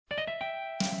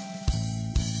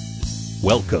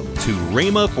Welcome to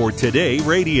Rhema for Today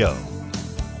Radio.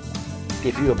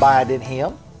 If you abide in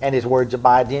Him, and His words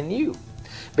abide in you.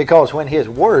 Because when His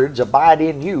words abide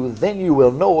in you, then you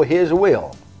will know His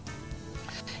will.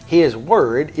 His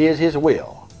word is His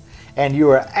will, and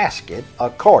you are asking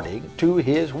according to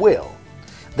His will.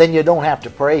 Then you don't have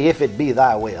to pray, if it be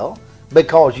thy will,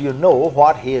 because you know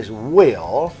what His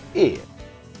will is.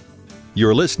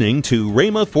 You're listening to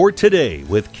Rhema for Today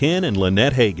with Ken and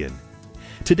Lynette Hagin.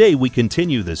 Today we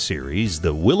continue the series,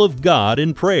 The Will of God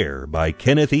in Prayer by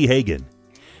Kenneth E. Hagin.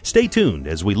 Stay tuned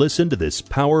as we listen to this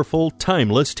powerful,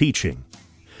 timeless teaching.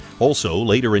 Also,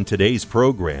 later in today's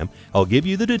program, I'll give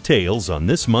you the details on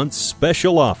this month's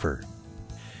special offer.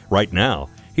 Right now,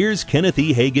 here's Kenneth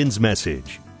E. Hagin's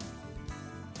message.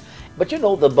 But you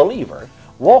know, the believer,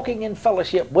 walking in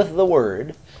fellowship with the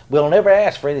Word, will never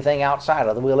ask for anything outside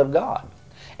of the will of God.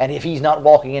 And if he's not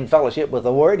walking in fellowship with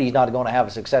the Word, he's not going to have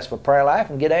a successful prayer life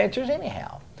and get answers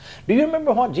anyhow. Do you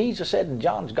remember what Jesus said in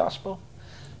John's Gospel?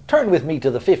 Turn with me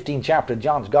to the 15th chapter of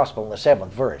John's Gospel in the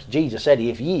 7th verse. Jesus said,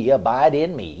 "If ye abide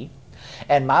in me,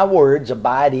 and my words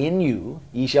abide in you,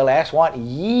 ye shall ask what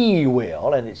ye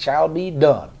will, and it shall be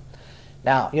done."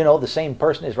 Now, you know, the same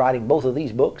person is writing both of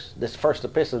these books. This first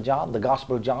epistle of John, the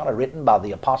Gospel of John, are written by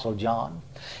the Apostle John.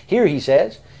 Here he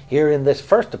says, here in this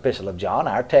first epistle of John,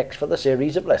 our text for the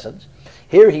series of lessons,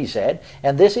 here he said,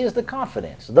 and this is the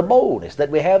confidence, the boldness that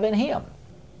we have in Him,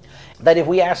 that if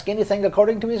we ask anything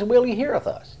according to His will, He heareth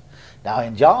us. Now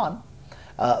in John,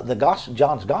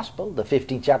 John's Gospel, the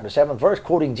 15th chapter, 7th verse,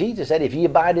 quoting Jesus, said, "If ye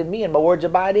abide in me and my words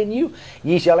abide in you,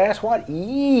 ye shall ask what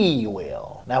ye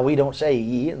will." Now we don't say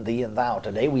ye and thee and thou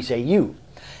today, we say you.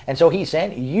 And so he's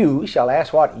saying, you shall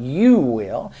ask what you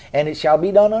will, and it shall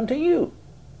be done unto you.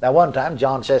 Now one time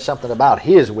John says something about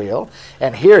his will,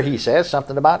 and here he says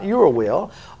something about your will,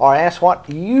 or ask what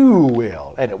you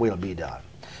will, and it will be done.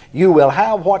 You will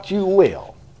have what you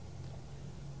will.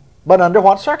 But under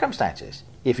what circumstances?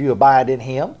 If you abide in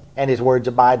Him, and His words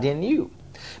abide in you.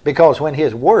 Because when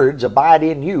His words abide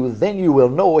in you, then you will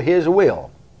know His will.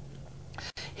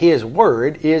 His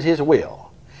word is His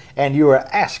will, and you are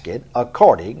asking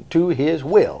according to His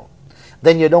will.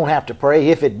 Then you don't have to pray,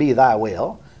 if it be thy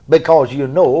will, because you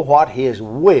know what His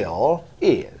will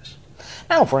is.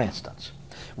 Now, for instance,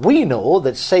 we know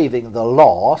that saving the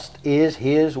lost is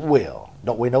His will.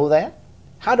 Don't we know that?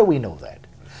 How do we know that?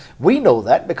 We know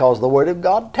that because the Word of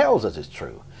God tells us it's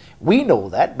true. We know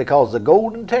that because the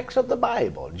golden text of the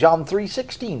Bible, John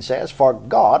 3:16 says, "For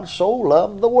God so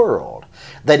loved the world,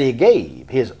 that He gave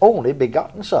His only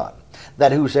begotten Son,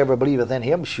 that whosoever believeth in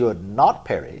Him should not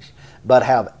perish, but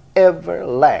have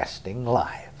everlasting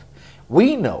life."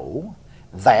 We know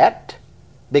that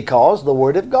because the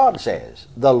Word of God says,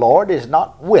 "The Lord is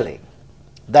not willing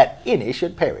that any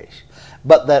should perish,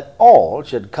 but that all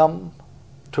should come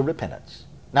to repentance."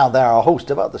 Now, there are a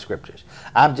host of other scriptures.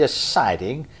 I'm just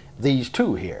citing these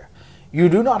two here. You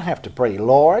do not have to pray,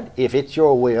 "Lord, if it's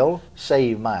your will,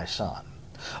 save my son."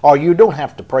 Or you don't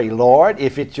have to pray, "Lord,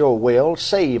 if it's your will,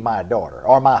 save my daughter,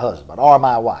 or my husband, or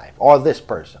my wife, or this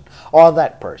person, or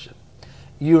that person."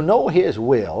 You know His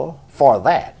will for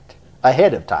that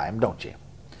ahead of time, don't you?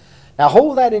 Now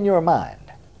hold that in your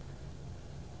mind.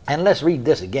 And let's read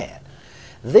this again.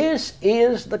 This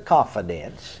is the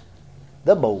confidence,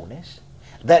 the boldness,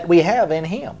 that we have in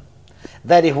Him,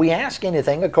 that if we ask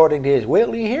anything according to His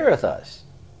will, He heareth us.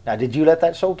 Now, did you let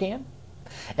that soak in?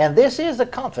 And this is the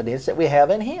confidence that we have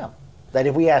in Him, that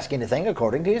if we ask anything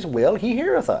according to His will, He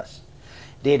heareth us.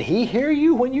 Did He hear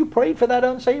you when you prayed for that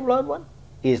unsaved loved one?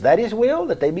 Is that His will,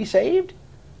 that they be saved?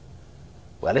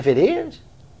 Well, if it is,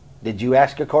 did you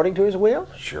ask according to His will?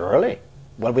 Surely.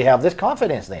 Well, we have this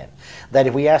confidence then, that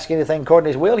if we ask anything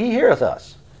according to His will, He heareth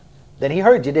us. Then He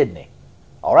heard you, didn't He?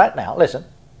 All right, now, listen.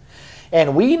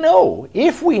 And we know,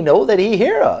 if we know that He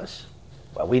hear us,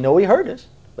 well, we know He heard us,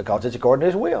 because it's according to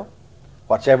His will,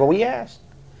 whatsoever we ask.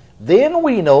 Then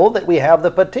we know that we have the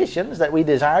petitions that we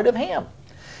desired of Him.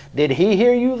 Did He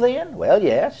hear you then? Well,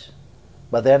 yes.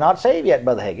 But they're not saved yet,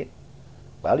 Brother Hagin.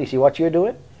 Well, you see what you're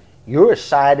doing? You're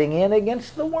siding in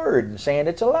against the Word and saying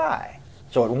it's a lie,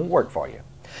 so it won't work for you.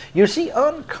 You see,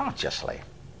 unconsciously,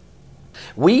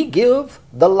 we give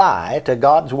the lie to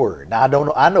God's Word.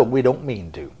 Now, I know we don't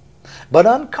mean to. But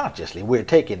unconsciously, we're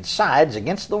taking sides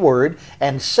against the Word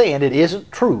and saying it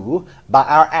isn't true by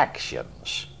our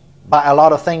actions, by a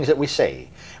lot of things that we say.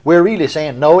 We're really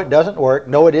saying, no, it doesn't work,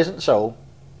 no, it isn't so.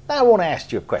 Now, I want to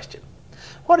ask you a question.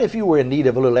 What if you were in need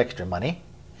of a little extra money,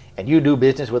 and you do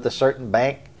business with a certain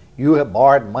bank? You have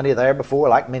borrowed money there before,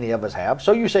 like many of us have,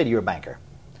 so you say to your banker,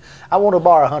 "I want to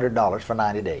borrow $100 for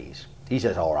 90 days. He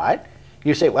says, "All right."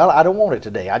 You say, well, I don't want it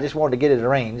today. I just wanted to get it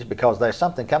arranged because there's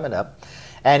something coming up.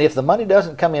 And if the money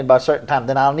doesn't come in by a certain time,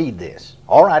 then I'll need this.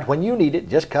 All right, when you need it,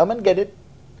 just come and get it.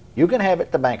 You can have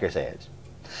it, the banker says.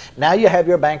 Now you have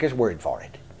your banker's word for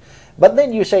it. But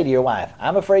then you say to your wife,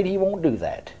 I'm afraid he won't do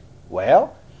that.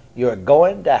 Well, you're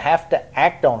going to have to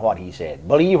act on what he said,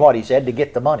 believe what he said to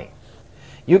get the money.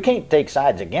 You can't take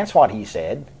sides against what he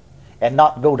said and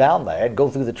not go down there and go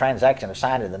through the transaction of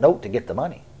signing the note to get the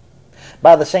money.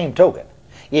 By the same token,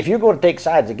 if you're going to take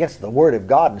sides against the Word of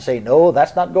God and say, no,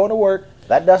 that's not going to work,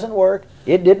 that doesn't work,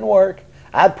 it didn't work,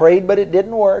 I prayed but it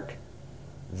didn't work,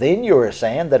 then you're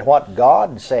saying that what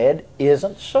God said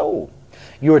isn't so.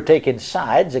 You're taking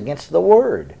sides against the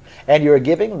Word, and you're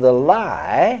giving the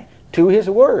lie to His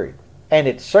Word, and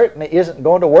it certainly isn't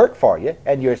going to work for you,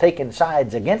 and you're taking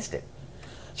sides against it.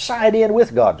 Side in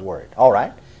with God's Word. All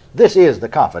right? This is the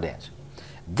confidence.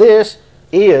 This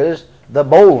is the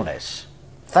boldness.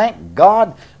 Thank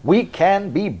God we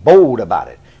can be bold about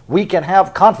it. We can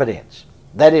have confidence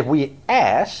that if we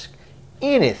ask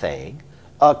anything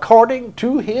according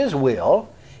to His will,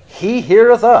 He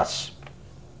heareth us.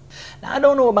 Now, I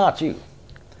don't know about you,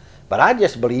 but I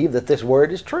just believe that this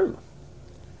Word is true.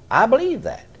 I believe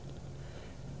that.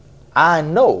 I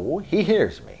know He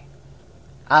hears me.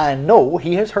 I know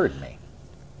He has heard me.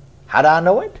 How do I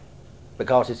know it?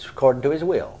 Because it's according to His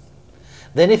will.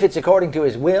 Then if it's according to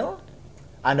His will,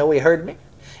 I know He heard me.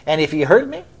 And if He heard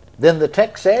me, then the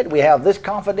text said we have this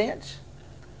confidence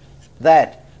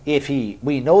that if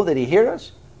we know that He hears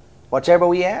us, whatever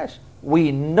we ask,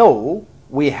 we know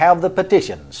we have the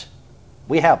petitions.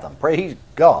 We have them, praise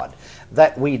God,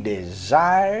 that we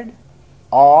desired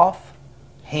of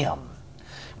Him.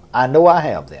 I know I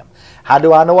have them. How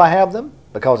do I know I have them?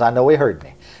 Because I know He heard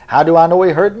me. How do I know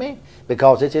He heard me?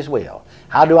 Because it's His will.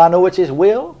 How do I know it's His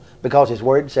will? Because His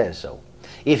Word says so.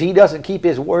 If He doesn't keep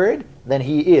His Word, then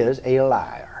He is a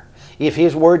liar. If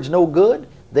His Word's no good,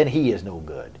 then He is no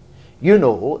good. You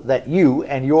know that you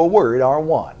and your Word are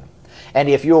one. And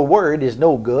if your Word is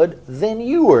no good, then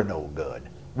you are no good.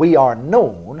 We are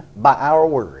known by our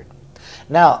Word.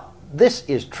 Now, this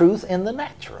is truth in the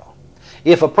natural.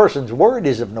 If a person's word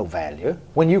is of no value,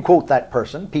 when you quote that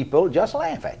person, people just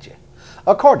laugh at you.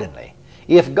 Accordingly,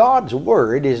 if God's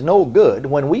Word is no good,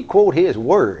 when we quote His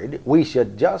Word, we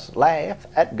should just laugh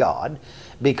at God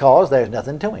because there's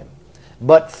nothing to Him.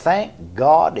 But thank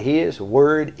God His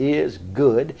Word is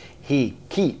good. He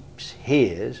keeps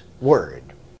His Word.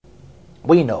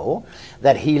 We know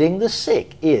that healing the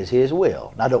sick is His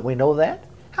will. Now, don't we know that?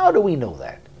 How do we know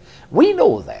that? We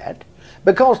know that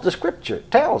because the Scripture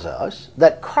tells us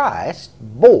that Christ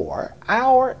bore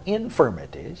our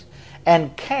infirmities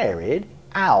and carried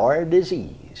our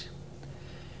disease.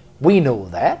 We know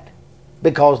that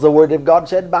because the Word of God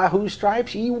said, by whose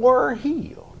stripes ye were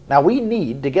healed. Now, we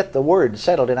need to get the Word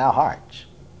settled in our hearts.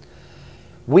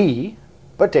 We,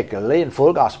 particularly in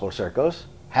full gospel circles,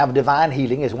 have divine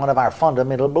healing as one of our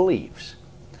fundamental beliefs.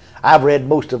 I've read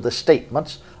most of the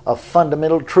statements of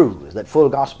fundamental truths that full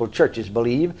gospel churches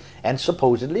believe and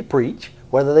supposedly preach,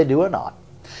 whether they do or not.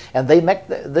 And they make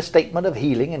the statement of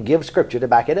healing and give Scripture to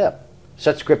back it up.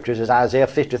 Such Scriptures as Isaiah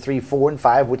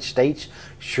 53:4-5, which states,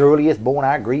 surely He hath borne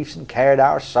our griefs and carried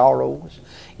our sorrows,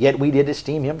 yet we did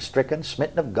esteem Him stricken,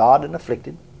 smitten of God, and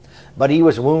afflicted. But He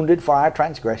was wounded for our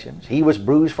transgressions, He was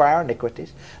bruised for our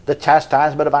iniquities. The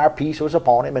chastisement of our peace was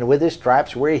upon Him, and with His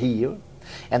stripes we're healed.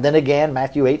 And then again,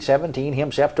 Matthew 8:17,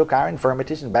 Himself took our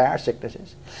infirmities and bare our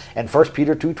sicknesses. And 1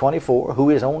 Peter 2:24, who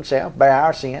His own self bare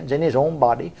our sins in His own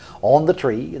body on the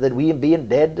tree, that we, being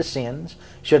dead to sins,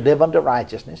 should live unto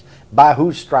righteousness, by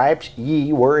whose stripes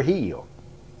ye were healed.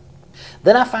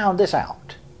 Then I found this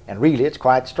out, and really it's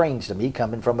quite strange to me,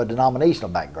 coming from a denominational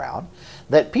background,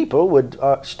 that people would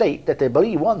state that they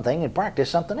believe one thing and practice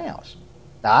something else.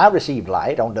 Now, I received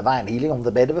light on divine healing on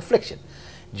the bed of affliction.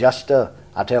 Just,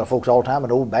 I tell folks all the time,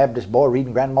 an old Baptist boy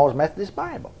reading Grandma's Methodist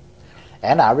Bible.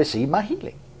 And I received my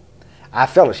healing. I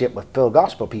fellowship with full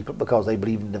gospel people because they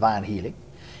believe in divine healing.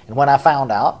 And when I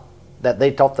found out that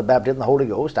they taught the baptism of the Holy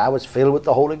Ghost, I was filled with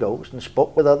the Holy Ghost and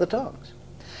spoke with other tongues.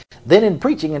 Then in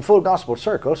preaching in full gospel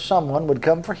circles, someone would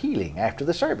come for healing after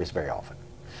the service very often.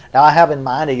 Now, I have in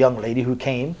mind a young lady who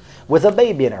came with a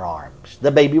baby in her arms.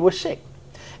 The baby was sick,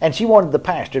 and she wanted the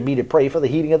pastor and me to pray for the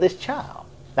healing of this child.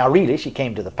 Now, really, she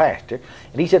came to the pastor,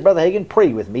 and he said, Brother Hagin, pray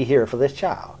with me here for this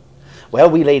child. Well,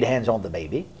 we laid hands on the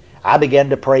baby. I began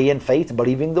to pray in faith,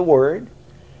 believing the Word,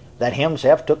 that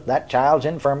Himself took that child's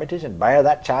infirmities and bare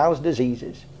that child's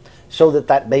diseases, so that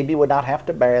that baby would not have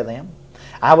to bear them.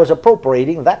 I was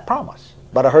appropriating that promise,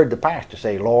 but I heard the pastor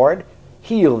say, Lord,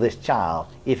 heal this child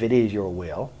if it is your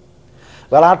will.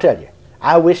 Well, I'll tell you,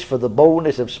 I wish for the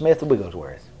boldness of Smith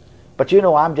Wigglesworth. But you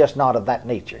know, I'm just not of that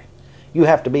nature. You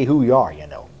have to be who you are, you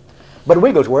know. But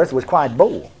Wigglesworth was quite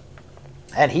bold.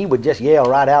 And he would just yell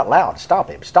right out loud, stop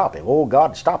him, oh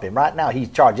God, stop him right now. He's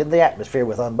charging the atmosphere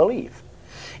with unbelief.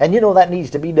 And you know that needs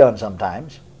to be done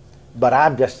sometimes. But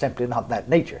I'm just simply not that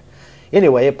nature.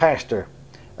 Anyway, a pastor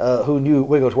who knew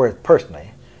Wigglesworth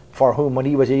personally, for whom when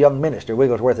he was a young minister,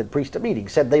 Wigglesworth had preached a meeting,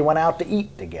 said they went out to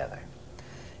eat together.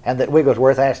 And that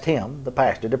Wigglesworth asked him, the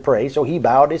pastor, to pray, so he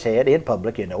bowed his head in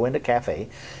public, you know, in the cafe,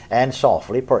 and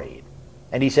softly prayed.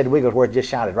 And he said Wigglesworth just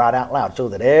shouted right out loud so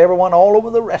that everyone all over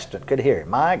the restaurant could hear him.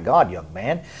 My God, young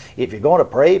man, if you're going to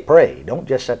pray, pray. Don't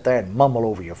just sit there and mumble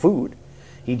over your food.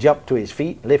 He jumped to his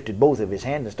feet, lifted both of his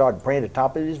hands, and started praying at the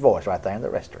top of his voice right there in the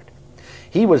restaurant.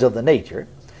 He was of the nature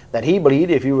that he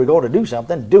believed if you were going to do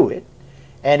something, do it.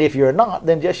 And if you're not,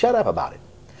 then just shut up about it.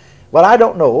 Well, I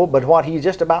don't know, but what he's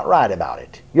just about right about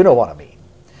it. You know what I mean.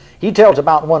 He tells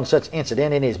about one such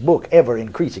incident in his book, Ever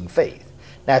Increasing Faith.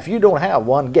 Now, if you don't have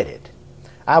one, get it.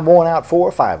 I've worn out 4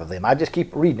 or 5 of them. I just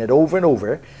keep reading it over and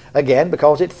over again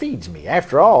because it feeds me.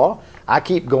 After all, I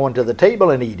keep going to the table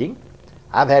and eating.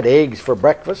 I've had eggs for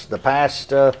breakfast the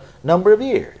past number of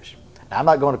years. Now, I'm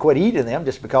not going to quit eating them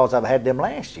just because I've had them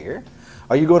last year.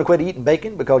 Are you going to quit eating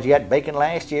bacon because you had bacon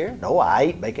last year? No, I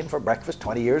ate bacon for breakfast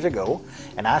 20 years ago,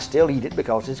 and I still eat it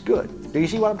because it's good. Do you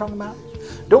see what I'm talking about?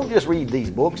 Don't just read these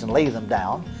books and lay them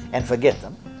down and forget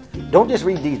them. Don't just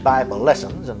read these Bible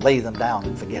lessons and lay them down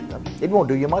and forget them. It won't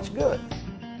do you much good.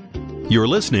 You're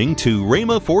listening to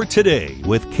Rhema for Today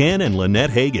with Ken and Lynette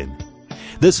Hagin.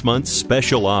 This month's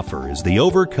special offer is the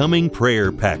Overcoming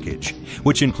Prayer Package,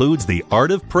 which includes the Art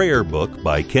of Prayer book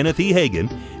by Kenneth E. Hagin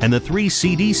and the 3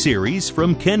 CD series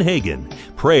from Ken Hagin,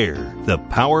 Prayer, the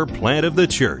Power Plant of the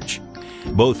Church.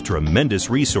 Both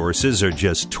tremendous resources are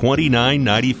just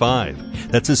 $29.95.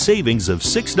 That's a savings of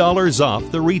 $6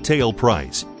 off the retail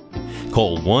price.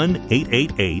 Call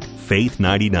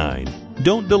 1-888-FAITH-99.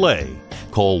 Don't delay.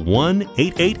 Call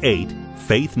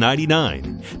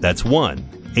 1-888-FAITH-99. That's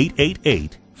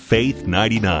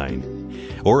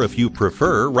 1-888-FAITH-99. Or if you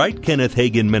prefer, write Kenneth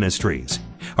Hagin Ministries.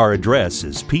 Our address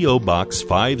is P.O. Box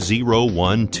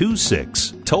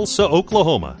 50126, Tulsa,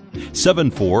 Oklahoma,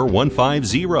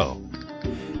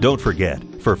 74150. Don't forget,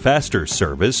 for faster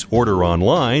service, order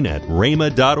online at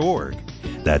rhema.org.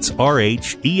 That's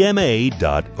rhema.org.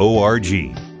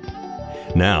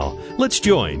 Now, let's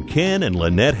join Ken and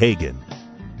Lynette Hagin.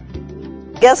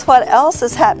 Guess what else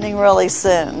is happening really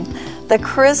soon? The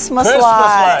Christmas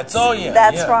lights. Oh, yeah.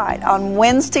 That's right. On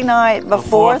Wednesday night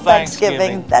before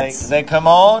Thanksgiving. They come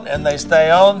on and they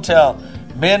stay on till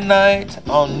midnight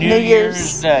on New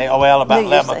Year's Day. Oh, well, about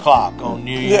 11 o'clock on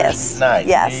New Year's night.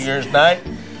 Yes. New Year's night.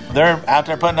 They're out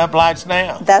there putting up lights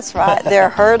now. That's right. They're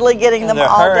hurriedly getting them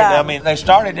all done. I mean, they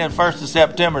started in 1st of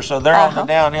September, so they're on the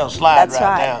downhill slide right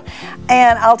now.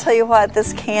 And I'll tell you what,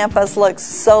 this campus looks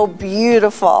so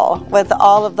beautiful with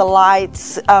all of the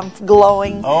lights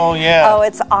glowing. Oh, yeah. Oh,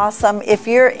 it's awesome. If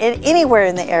you're anywhere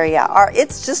in the area,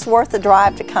 it's just worth the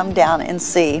drive to come down and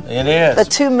see. It is. The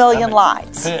 2 million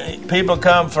lights. People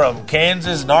come from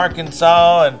Kansas and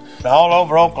Arkansas and all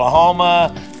over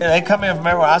Oklahoma. They come in from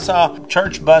everywhere. I saw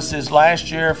church buses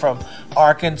last year from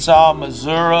Arkansas,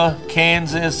 Missouri,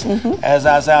 Kansas, as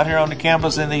I was out here on the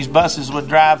campus, and these buses would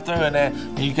drive through,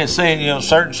 and you can see,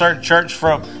 certain church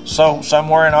from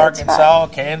somewhere in Arkansas,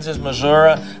 Kansas,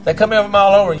 Missouri. They come in from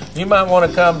all over. You might want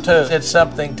to come too. It's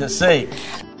something to see.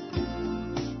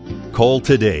 Call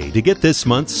today to get this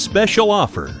month's special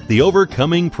offer, the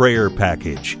Overcoming Prayer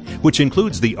Package, which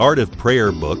includes the Art of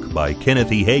Prayer book by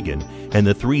Kenneth E. Hagin and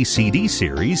the 3 CD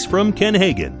series from Ken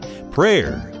Hagin,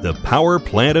 Prayer, the Power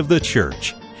Plant of the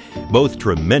Church. Both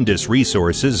tremendous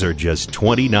resources are just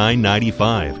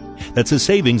 $29.95. That's a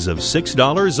savings of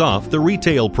 $6 off the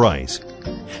retail price.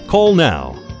 Call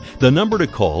now. The number to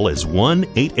call is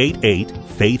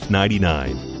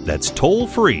 1-888-FAITH-99. That's toll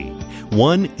free,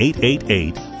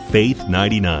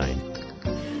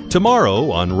 1-888-FAITH-99.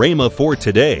 Tomorrow on Rhema for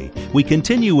Today, we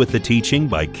continue with the teaching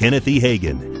by Kenneth E.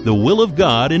 Hagin, The Will of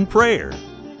God in Prayer.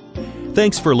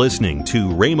 Thanks for listening to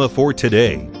Rhema for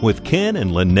Today with Ken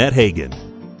and Lynette Hagin.